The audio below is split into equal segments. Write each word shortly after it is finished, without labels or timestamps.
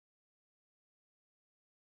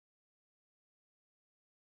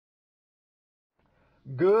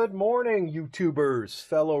Good morning, YouTubers,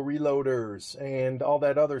 fellow reloaders, and all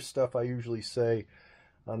that other stuff I usually say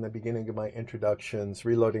on the beginning of my introductions.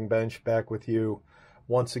 Reloading Bench back with you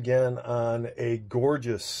once again on a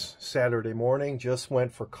gorgeous Saturday morning. Just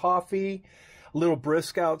went for coffee. A little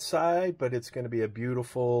brisk outside, but it's going to be a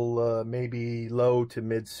beautiful, maybe low to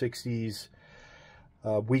mid 60s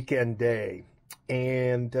weekend day.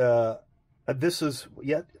 And this is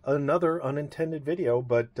yet another unintended video,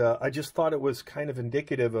 but I just thought it was kind of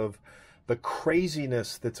indicative of the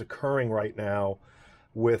craziness that's occurring right now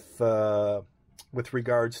with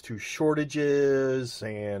regards to shortages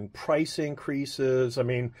and price increases. I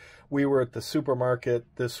mean, we were at the supermarket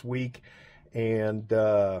this week, and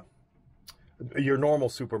your normal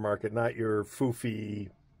supermarket, not your foofy,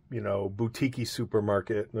 boutique-y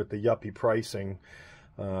supermarket with the yuppie pricing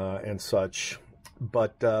and such.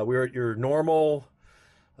 But we're at your normal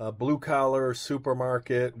blue-collar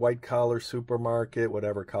supermarket, white-collar supermarket,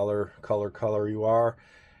 whatever color you are.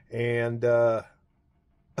 And a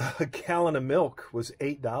gallon of milk was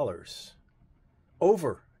 $8.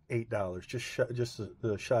 Over $8, just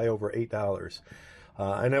shy over $8.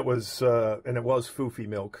 And it was foofy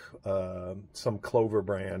milk, some Clover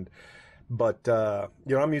brand. But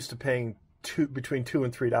I'm used to paying between $2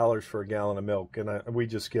 and $3 for a gallon of milk, and we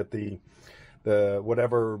just get the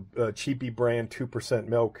whatever cheapy brand 2%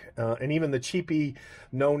 milk, and even the cheapy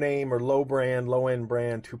no name or low end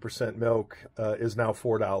brand 2% milk is now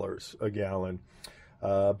 $4 a gallon.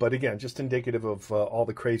 But again, just indicative of all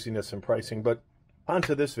the craziness in pricing. But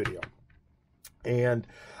onto this video. And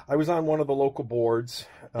I was on one of the local boards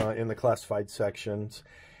in the classified sections,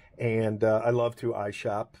 and I love to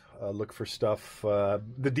iShop, look for stuff.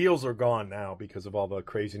 The deals are gone now because of all the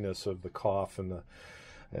craziness of the cough and the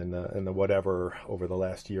whatever over the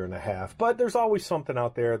last year and a half. But there's always something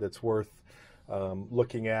out there that's worth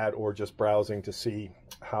looking at, or just browsing to see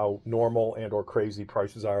how normal and or crazy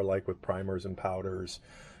prices are, like with primers and powders.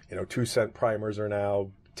 2-cent primers are now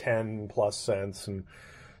 10 plus cents, and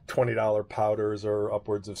 $20 powders are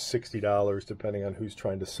upwards of $60, depending on who's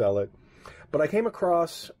trying to sell it. But I came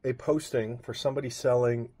across a posting for somebody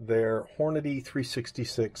selling their Hornady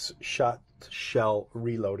 366 Shotshell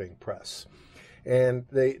reloading press. And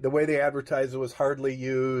the way they advertised it was hardly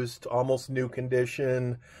used, almost new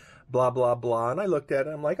condition, blah, blah, blah. And I looked at it,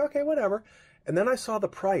 and I'm like, okay, whatever. And then I saw the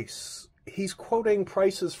price. He's quoting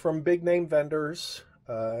prices from big name vendors,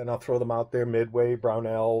 and I'll throw them out there, Midway,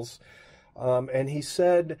 Brownells. And he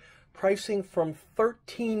said pricing from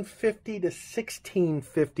 $13.50 to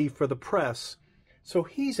 $16.50 for the press. So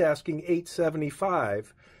he's asking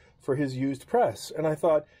 $8.75 for his used press. And I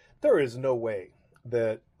thought, there is no way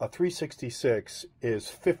that a 366 is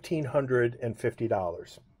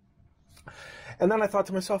 $1,550. And then I thought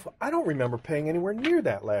to myself, I don't remember paying anywhere near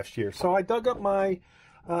that last year. So I dug up my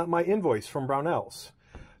my invoice from Brownells.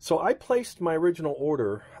 So I placed my original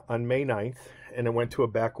order on May 9th, and it went to a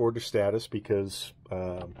back order status because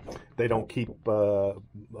they don't keep the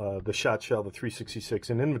Shotshell, the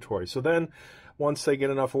 366, in inventory. So then once they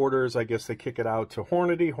get enough orders, I guess they kick it out to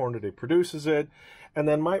Hornady. Hornady produces it. And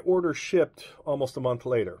then my order shipped almost a month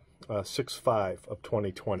later, 6/5 of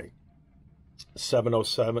 2020.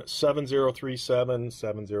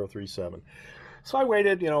 7037. So I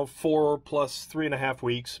waited, 4 plus 3.5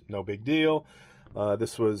 weeks, no big deal.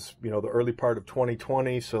 This was, the early part of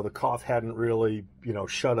 2020, so the cough hadn't really,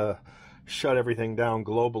 shut everything down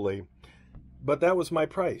globally. But that was my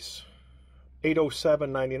price,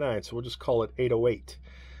 $807.99. So we'll just call it $808.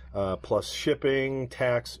 Plus shipping,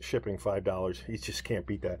 tax, shipping $5. You just can't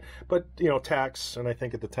beat that. But, tax, and I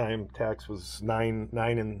think at the time tax was 9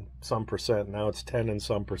 and some percent. Now it's 10 and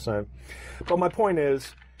some percent. But my point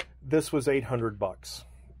is, this was $800.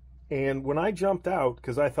 And when I jumped out,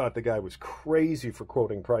 because I thought the guy was crazy for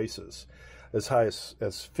quoting prices as high as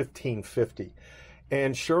 $15.50.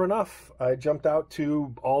 And sure enough, I jumped out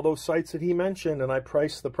to all those sites that he mentioned, and I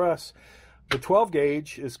priced the press. The 12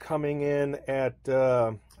 gauge is coming in at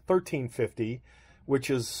 $13.50, which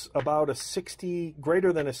is about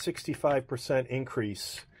greater than a 65%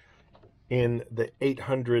 increase in the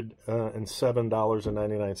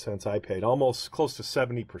 $807.99 I paid, almost close to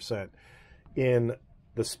 70% in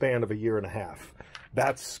the span of a year and a half.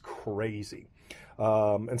 That's crazy.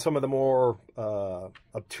 And some of the more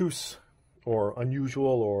obtuse or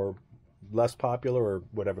unusual or less popular, or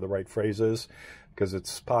whatever the right phrase is, because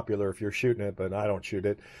it's popular if you're shooting it, but I don't shoot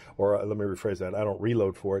it. Or let me rephrase that, I don't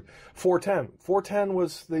reload for it. 410. 410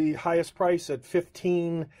 was the highest price at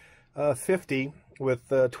 $15.50, with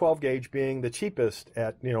the 12 gauge being the cheapest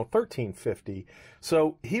at $13.50.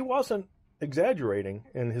 So he wasn't exaggerating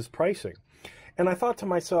in his pricing. And I thought to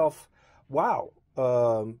myself, wow,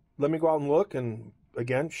 let me go out and look, and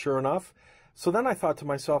again, sure enough. So then I thought to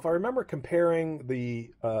myself, I remember comparing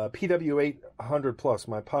the PW 800 Plus,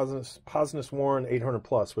 my Posnus Warren 800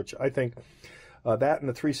 Plus, which I think that and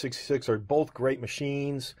the 366 are both great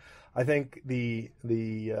machines. I think the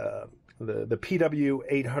PW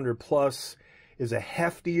 800 Plus is a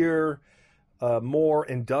heftier, more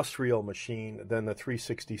industrial machine than the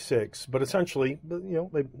 366, but essentially,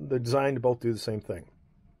 they're designed to both do the same thing.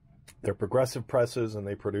 They're progressive presses and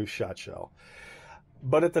they produce Shotshell.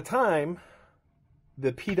 But at the time,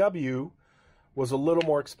 the PW was a little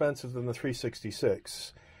more expensive than the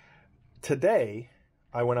 366. Today,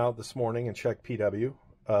 I went out this morning and checked PW.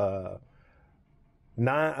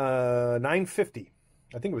 $950.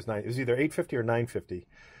 I think it was It was either $850 or $950.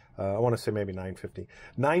 I want to say maybe $950.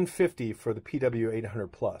 $950 for the PW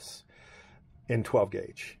 800 Plus in 12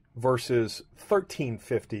 gauge versus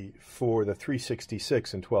 $1350 for the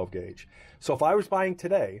 366 in 12 gauge. So if I was buying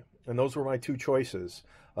today, and those were my two choices,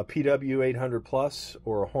 a PW 800 Plus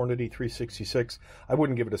or a Hornady 366, I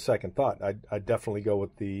wouldn't give it a second thought. I'd definitely go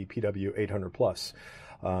with the PW 800 Plus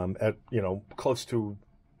at close to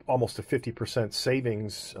almost a 50%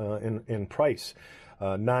 savings in price.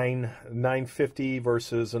 $950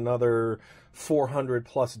 versus another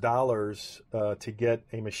 $400+ to get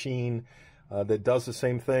a machine that does the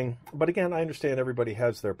same thing. But again, I understand everybody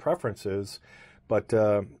has their preferences. But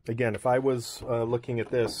again, if I was looking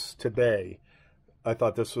at this today, I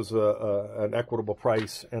thought this was an equitable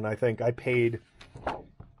price, and I think I paid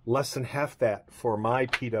less than half that for my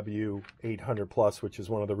PW 800 Plus, which is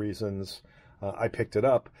one of the reasons I picked it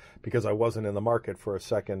up, because I wasn't in the market for a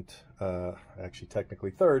second, actually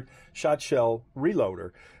technically third, Shotshell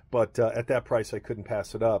reloader. But at that price, I couldn't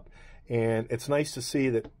pass it up. And it's nice to see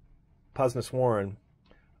that Posnus Warren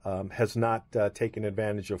has not taken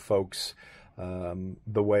advantage of folks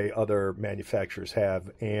the way other manufacturers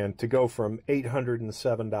have. And to go from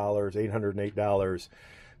 $807, $808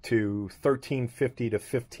 to $1350 to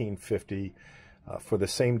 $1550 for the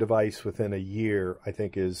same device within a year, I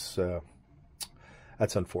think is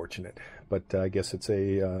that's unfortunate. But I guess it's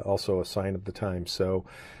also a sign of the time. So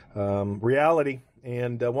reality.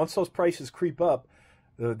 And once those prices creep up,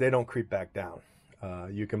 they don't creep back down.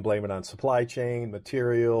 You can blame it on supply chain,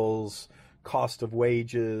 materials, cost of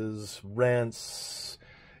wages, rents,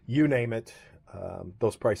 you name it.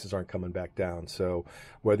 Those prices aren't coming back down. So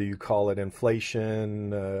whether you call it inflation,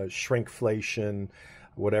 shrinkflation,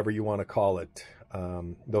 whatever you want to call it,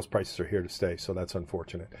 those prices are here to stay. So that's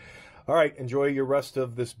unfortunate. All right, enjoy your rest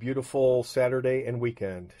of this beautiful Saturday and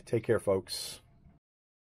weekend. Take care, folks.